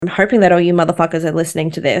I'm hoping that all you motherfuckers are listening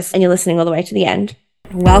to this and you're listening all the way to the end.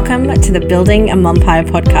 Welcome to the Building a Mumpire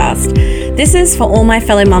podcast. This is for all my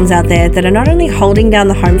fellow mums out there that are not only holding down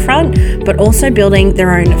the home front, but also building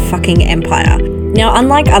their own fucking empire. Now,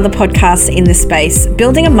 unlike other podcasts in this space,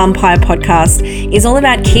 Building a Mumpire podcast is all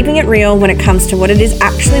about keeping it real when it comes to what it is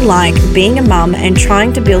actually like being a mum and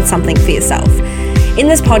trying to build something for yourself. In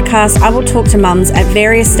this podcast, I will talk to mums at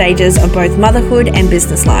various stages of both motherhood and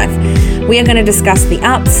business life. We are going to discuss the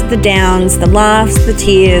ups, the downs, the laughs, the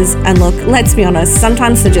tears, and look, let's be honest,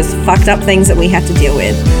 sometimes they're just fucked up things that we have to deal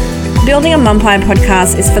with. Building a Mumpire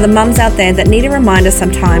podcast is for the mums out there that need a reminder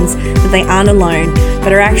sometimes that they aren't alone,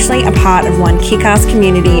 but are actually a part of one kick-ass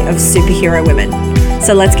community of superhero women.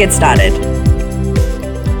 So let's get started.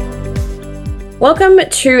 Welcome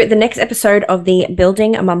to the next episode of the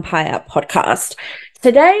Building a Mumpire podcast.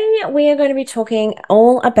 Today, we are going to be talking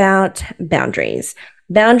all about boundaries.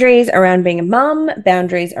 Boundaries around being a mum,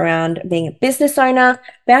 boundaries around being a business owner,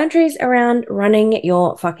 boundaries around running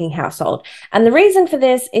your fucking household. And the reason for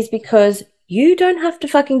this is because you don't have to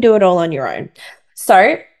fucking do it all on your own.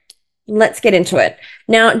 So let's get into it.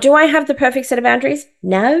 Now, do I have the perfect set of boundaries?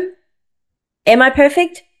 No. Am I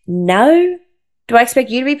perfect? No. Do I expect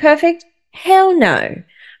you to be perfect? Hell no.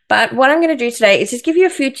 But what I'm going to do today is just give you a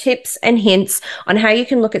few tips and hints on how you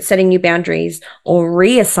can look at setting new boundaries or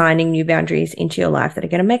reassigning new boundaries into your life that are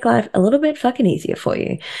going to make life a little bit fucking easier for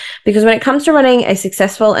you. Because when it comes to running a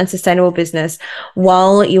successful and sustainable business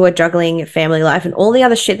while you are juggling family life and all the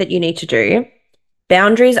other shit that you need to do,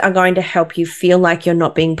 boundaries are going to help you feel like you're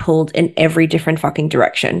not being pulled in every different fucking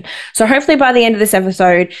direction. So hopefully by the end of this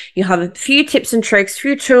episode, you have a few tips and tricks,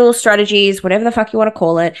 few tools, strategies, whatever the fuck you want to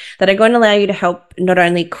call it, that are going to allow you to help not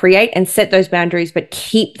only create and set those boundaries, but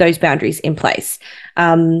keep those boundaries in place.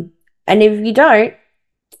 And if you don't,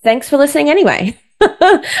 thanks for listening anyway.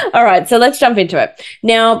 All right, so let's jump into it.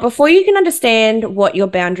 Now, before you can understand what your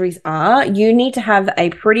boundaries are, you need to have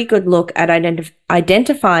a pretty good look at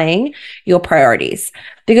identifying your priorities.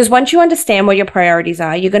 Because once you understand what your priorities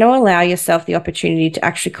are, you're going to allow yourself the opportunity to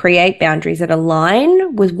actually create boundaries that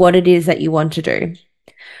align with what it is that you want to do.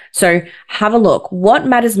 So have a look. What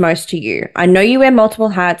matters most to you? I know you wear multiple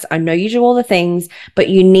hats. I know you do all the things, but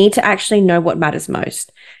you need to actually know what matters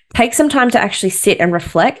most. Take some time to actually sit and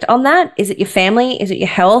reflect on that. Is it your family? Is it your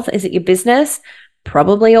health? Is it your business?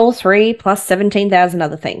 Probably all three, plus 17,000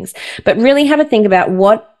 other things. But really have a think about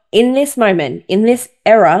what in this moment, in this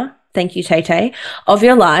era, thank you, Tay-Tay, of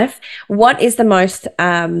your life, what is the most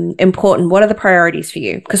important? What are the priorities for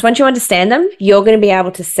you? Because once you understand them, you're going to be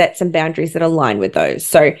able to set some boundaries that align with those.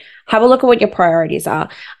 So have a look at what your priorities are.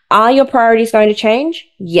 Are your priorities going to change?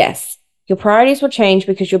 Yes. Your priorities will change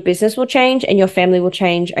because your business will change and your family will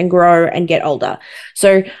change and grow and get older.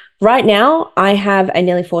 So right now, I have a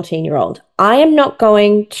nearly 14-year-old. I am not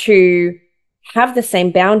going to have the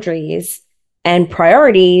same boundaries and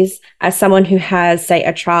priorities as someone who has, say,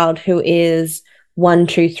 a child who is 1,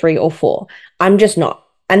 2, 3, or 4. I'm just not.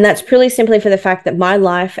 And that's purely simply for the fact that my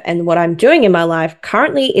life and what I'm doing in my life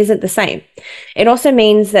currently isn't the same. It also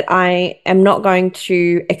means that I am not going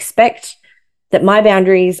to expect that my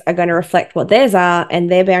boundaries are going to reflect what theirs are and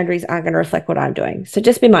their boundaries aren't going to reflect what I'm doing. So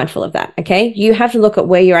just be mindful of that, okay? You have to look at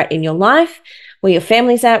where you're at in your life, where your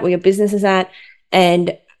family's at, where your business is at,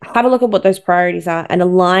 and have a look at what those priorities are and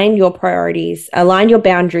align your priorities, align your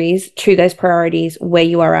boundaries to those priorities where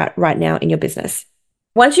you are at right now in your business.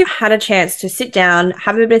 Once you've had a chance to sit down,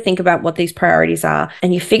 have a bit of think about what these priorities are,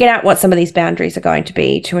 and you figured out what some of these boundaries are going to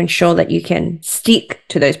be to ensure that you can stick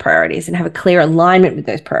to those priorities and have a clear alignment with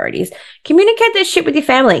those priorities, communicate this shit with your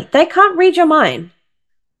family. They can't read your mind.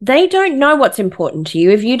 They don't know what's important to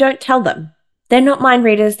you if you don't tell them. They're not mind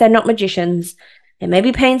readers. They're not magicians. There may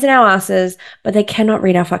be pains in our asses, but they cannot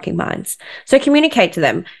read our fucking minds. So communicate to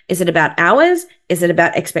them. Is it about hours? Is it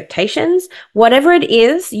about expectations? Whatever it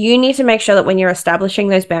is, you need to make sure that when you're establishing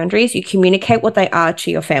those boundaries, you communicate what they are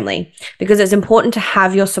to your family, because it's important to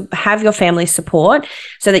have your family's support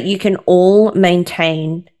so that you can all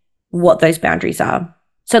maintain what those boundaries are.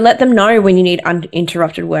 So let them know when you need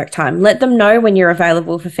uninterrupted work time. Let them know when you're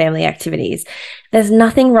available for family activities. There's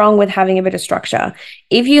nothing wrong with having a bit of structure.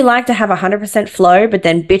 If you like to have 100% flow, but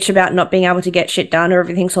then bitch about not being able to get shit done or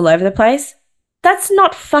everything's all over the place, that's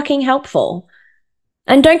not fucking helpful.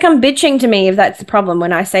 And don't come bitching to me if that's the problem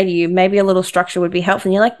when I say to you, maybe a little structure would be helpful.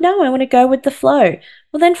 And you're like, no, I want to go with the flow.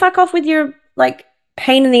 Well, then fuck off with your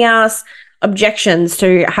pain in the ass objections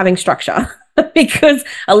to having structure. Because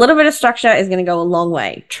a little bit of structure is going to go a long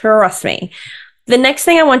way. Trust me. The next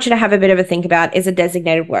thing I want you to have a bit of a think about is a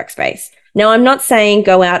designated workspace. Now, I'm not saying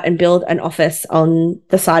go out and build an office on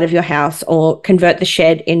the side of your house or convert the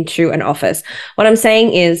shed into an office. What I'm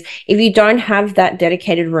saying is if you don't have that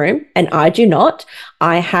dedicated room, and I do not,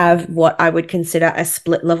 I have what I would consider a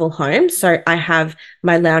split level home. So I have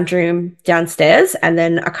my lounge room downstairs, and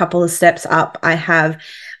then a couple of steps up, I have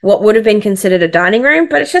what would have been considered a dining room,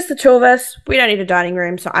 but it's just the two of us. We don't need a dining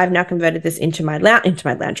room. So I've now converted this into my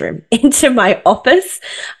lounge room, into my office.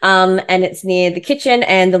 And it's near the kitchen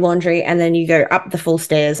and the laundry. And then you go up the full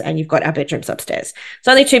stairs and you've got our bedrooms upstairs. It's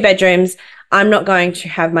only 2 bedrooms. I'm not going to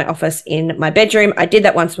have my office in my bedroom. I did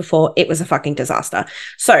that once before. It was a fucking disaster.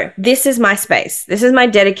 So this is my space. This is my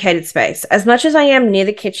dedicated space. As much as I am near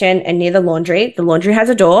the kitchen and near the laundry has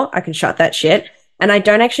a door. I can shut that shit. And I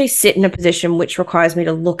don't actually sit in a position which requires me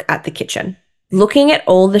to look at the kitchen. Looking at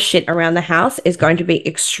all the shit around the house is going to be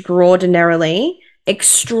extraordinarily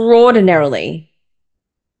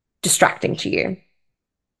distracting to you.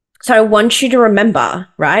 So I want you to remember,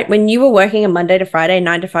 right? When you were working a Monday to Friday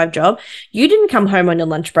 9 to 5 job, you didn't come home on your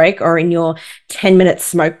lunch break or in your 10-minute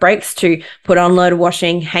smoke breaks to put on a load of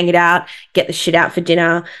washing, hang it out, get the shit out for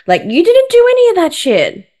dinner. Like, you didn't do any of that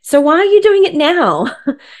shit. So why are you doing it now?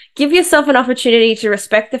 Give yourself an opportunity to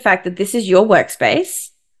respect the fact that this is your workspace.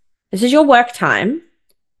 This is your work time.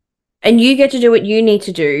 And you get to do what you need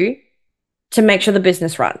to do to make sure the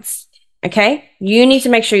business runs. Okay? You need to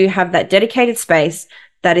make sure you have that dedicated space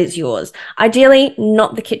that is yours. Ideally,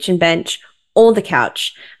 not the kitchen bench or the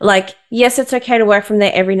couch. Like, yes, it's okay to work from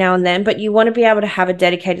there every now and then, but you want to be able to have a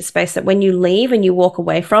dedicated space that when you leave and you walk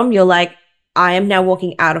away from, you're like, I am now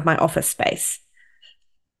walking out of my office space.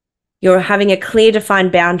 You're having a clear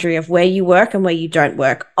defined boundary of where you work and where you don't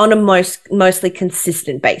work on a mostly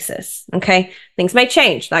consistent basis. Okay. Things may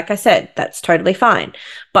change. Like I said, that's totally fine.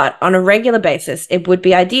 But on a regular basis, it would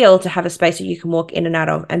be ideal to have a space that you can walk in and out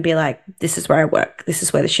of and be like, this is where I work. This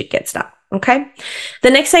is where the shit gets done. Okay. The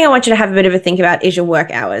next thing I want you to have a bit of a think about is your work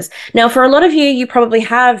hours. Now, for a lot of you, you probably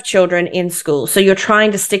have children in school. So you're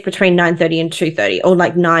trying to stick between 9:30 and 2:30 or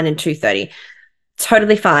like 9 and 2:30.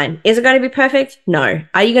 Totally fine. Is it going to be perfect? No.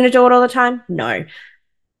 Are you going to do it all the time? No.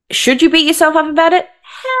 Should you beat yourself up about it?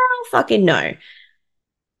 Hell fucking no.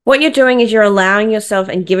 What you're doing is you're allowing yourself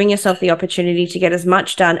and giving yourself the opportunity to get as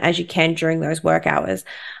much done as you can during those work hours.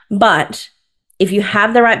 But if you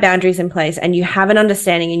have the right boundaries in place and you have an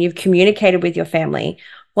understanding and you've communicated with your family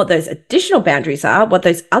what those additional boundaries are, what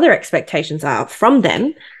those other expectations are from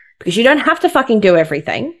them, because you don't have to fucking do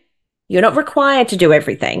everything. You're not required to do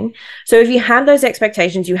everything. So if you have those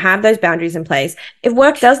expectations, you have those boundaries in place, if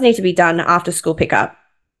work does need to be done after school pickup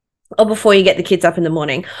or before you get the kids up in the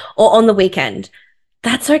morning or on the weekend,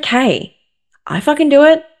 that's okay. I fucking do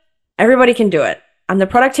it. Everybody can do it. I'm the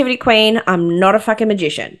productivity queen. I'm not a fucking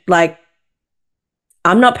magician. Like,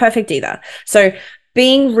 I'm not perfect either. So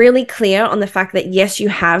being really clear on the fact that, yes, you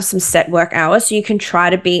have some set work hours, so you can try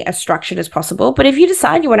to be as structured as possible. But if you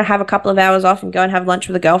decide you want to have a couple of hours off and go and have lunch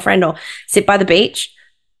with a girlfriend or sit by the beach,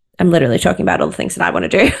 I'm literally talking about all the things that I want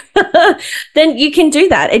to do, then you can do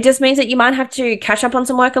that. It just means that you might have to catch up on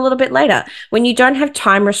some work a little bit later. When you don't have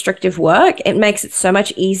time restrictive work, it makes it so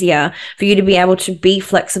much easier for you to be able to be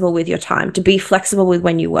flexible with your time, to be flexible with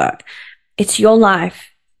when you work. It's your life.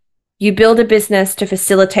 You build a business to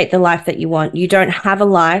facilitate the life that you want. You don't have a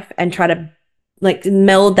life and try to like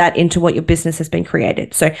meld that into what your business has been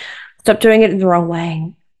created. So stop doing it the wrong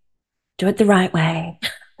way. Do it the right way.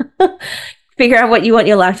 Figure out what you want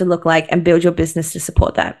your life to look like and build your business to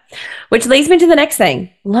support that. Which leads me to the next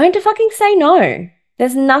thing. Learn to fucking say no.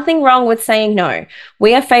 There's nothing wrong with saying no.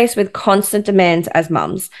 We are faced with constant demands as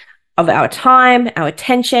mums of our time, our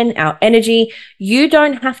attention, our energy. You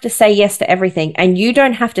don't have to say yes to everything, and you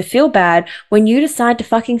don't have to feel bad when you decide to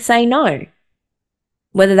fucking say no.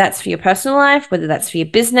 Whether that's for your personal life, whether that's for your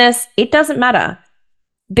business, it doesn't matter.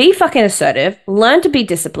 Be fucking assertive, learn to be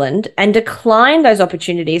disciplined, and decline those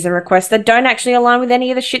opportunities and requests that don't actually align with any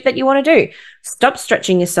of the shit that you want to do. Stop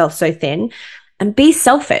stretching yourself so thin and be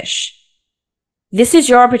selfish. This is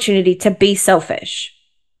your opportunity to be selfish.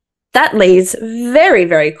 That leads very,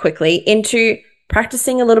 very quickly into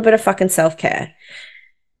practicing a little bit of fucking self-care.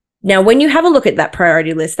 Now, when you have a look at that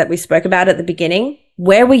priority list that we spoke about at the beginning,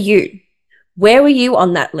 where were you? Where were you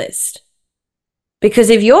on that list? Because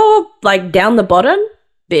if you're like down the bottom,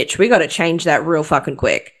 bitch, we got to change that real fucking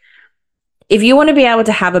quick. If you want to be able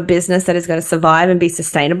to have a business that is going to survive and be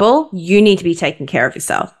sustainable, you need to be taking care of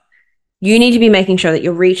yourself. You need to be making sure that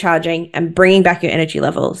you're recharging and bringing back your energy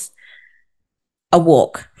levels. A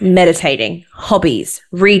walk, meditating, hobbies,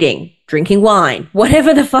 reading, drinking wine,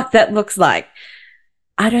 whatever the fuck that looks like.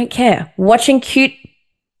 I don't care. Watching cute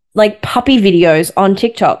like puppy videos on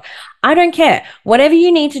TikTok. I don't care. Whatever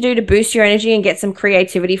you need to do to boost your energy and get some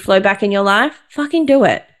creativity flow back in your life, fucking do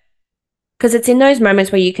it. Because it's in those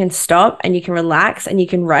moments where you can stop and you can relax and you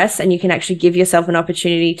can rest and you can actually give yourself an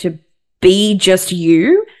opportunity to be just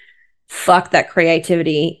you. Fuck, that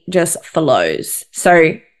creativity just flows.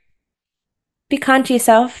 So be kind to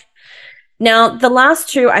yourself. Now, the last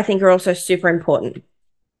two I think are also super important.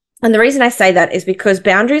 And the reason I say that is because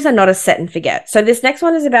boundaries are not a set and forget. So this next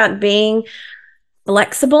one is about being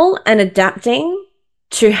flexible and adapting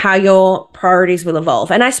to how your priorities will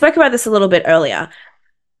evolve. And I spoke about this a little bit earlier.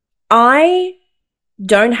 I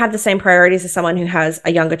don't have the same priorities as someone who has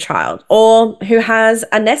a younger child or who has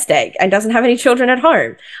a nest egg and doesn't have any children at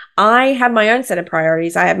home. I have my own set of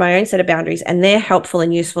priorities. I have my own set of boundaries, and they're helpful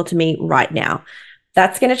and useful to me right now.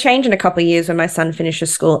 That's going to change in a couple of years when my son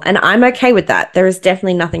finishes school, and I'm okay with that. There is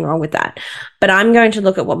definitely nothing wrong with that. But I'm going to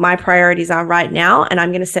look at what my priorities are right now, and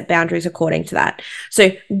I'm going to set boundaries according to that.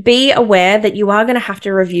 So be aware that you are going to have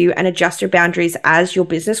to review and adjust your boundaries as your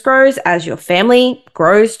business grows, as your family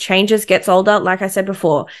grows, changes, gets older. Like I said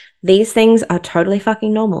before, these things are totally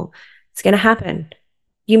fucking normal. It's going to happen.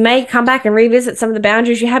 You may come back and revisit some of the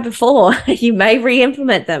boundaries you had before. You may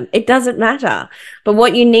re-implement them. It doesn't matter. But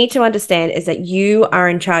what you need to understand is that you are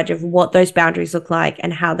in charge of what those boundaries look like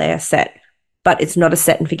and how they are set. But it's not a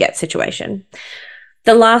set and forget situation.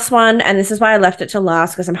 The last one, and this is why I left it to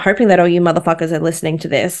last, because I'm hoping that all you motherfuckers are listening to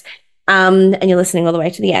this, and you're listening all the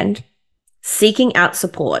way to the end. Seeking out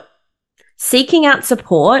support. Seeking out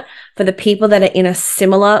support for the people that are in a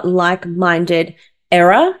similar, like-minded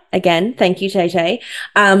era, again, thank you, Tay,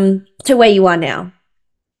 to where you are now.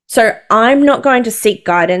 So I'm not going to seek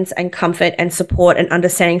guidance and comfort and support and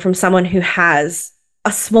understanding from someone who has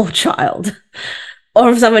a small child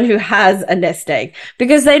or someone who has a nest egg,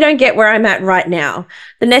 because they don't get where I'm at right now.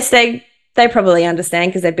 The nest egg, they probably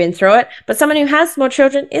understand because they've been through it, but someone who has small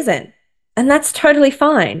children isn't. And that's totally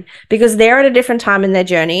fine because they're at a different time in their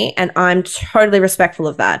journey, and I'm totally respectful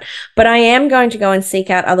of that. But I am going to go and seek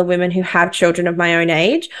out other women who have children of my own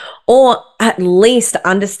age, or at least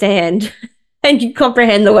understand and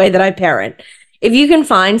comprehend the way that I parent. If you can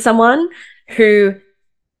find someone who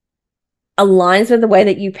aligns with the way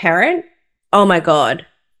that you parent, oh my God,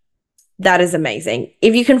 that is amazing.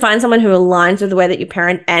 If you can find someone who aligns with the way that you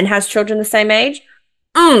parent and has children the same age,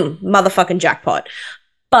 motherfucking jackpot.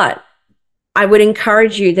 But I would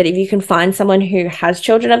encourage you that if you can find someone who has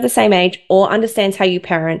children of the same age or understands how you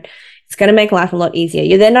parent, it's going to make life a lot easier.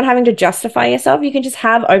 You're then not having to justify yourself. You can just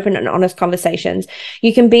have open and honest conversations.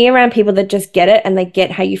 You can be around people that just get it and they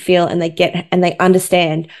get how you feel and they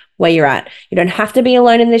understand where you're at. You don't have to be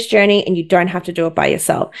alone in this journey, and you don't have to do it by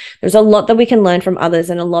yourself. There's a lot that we can learn from others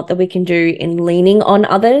and a lot that we can do in leaning on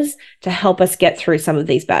others to help us get through some of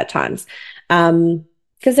these bad times.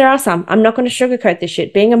 Because there are some. I'm not going to sugarcoat this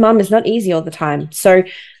shit. Being a mum is not easy all the time. So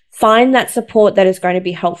find that support that is going to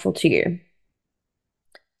be helpful to you.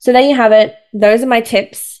 So there you have it. Those are my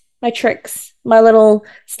tips, my tricks, my little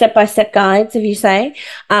step-by-step guides, if you say,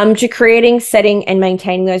 to creating, setting, and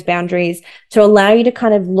maintaining those boundaries to allow you to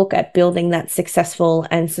kind of look at building that successful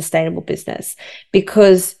and sustainable business,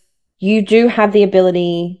 because you do have the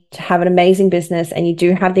ability to have an amazing business, and you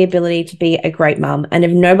do have the ability to be a great mum. And if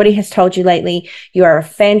nobody has told you lately, you are a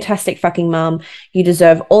fantastic fucking mum. You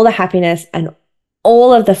deserve all the happiness and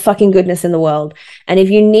all of the fucking goodness in the world. And if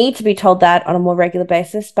you need to be told that on a more regular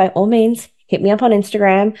basis, by all means, hit me up on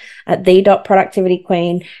Instagram at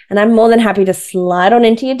the.productivityqueen. And I'm more than happy to slide on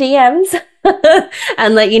into your DMs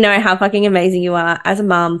and let you know how fucking amazing you are as a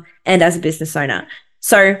mum and as a business owner.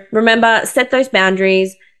 So remember, set those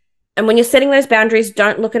boundaries. And when you're setting those boundaries,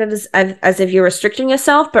 don't look at it as if you're restricting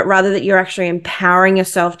yourself, but rather that you're actually empowering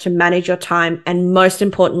yourself to manage your time and, most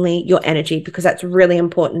importantly, your energy, because that's really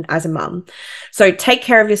important as a mum. So take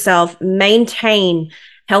care of yourself, maintain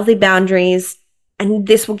healthy boundaries, and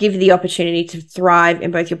this will give you the opportunity to thrive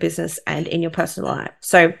in both your business and in your personal life.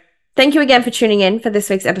 So thank you again for tuning in for this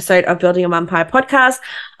week's episode of Building Your Mumpire podcast.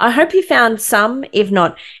 I hope you found some, if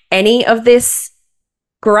not any of this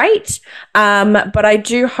great. But I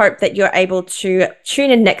do hope that you're able to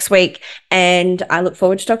tune in next week, and I look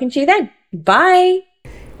forward to talking to you then. Bye.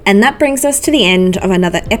 And that brings us to the end of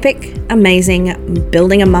another epic, amazing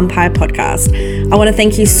Building a Mumpire podcast. I want to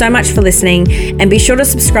thank you so much for listening, and be sure to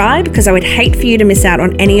subscribe, because I would hate for you to miss out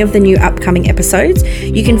on any of the new upcoming episodes.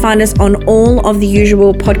 You can find us on all of the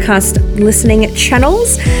usual podcast listening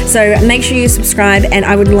channels. So make sure you subscribe, and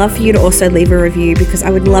I would love for you to also leave a review, because I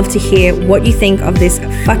would love to hear what you think of this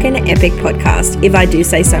fucking epic podcast, if I do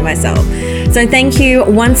say so myself. So thank you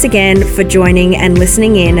once again for joining and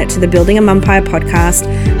listening in to the Building a Mumpire podcast.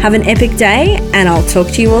 Have an epic day, and I'll talk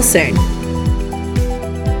to you all soon.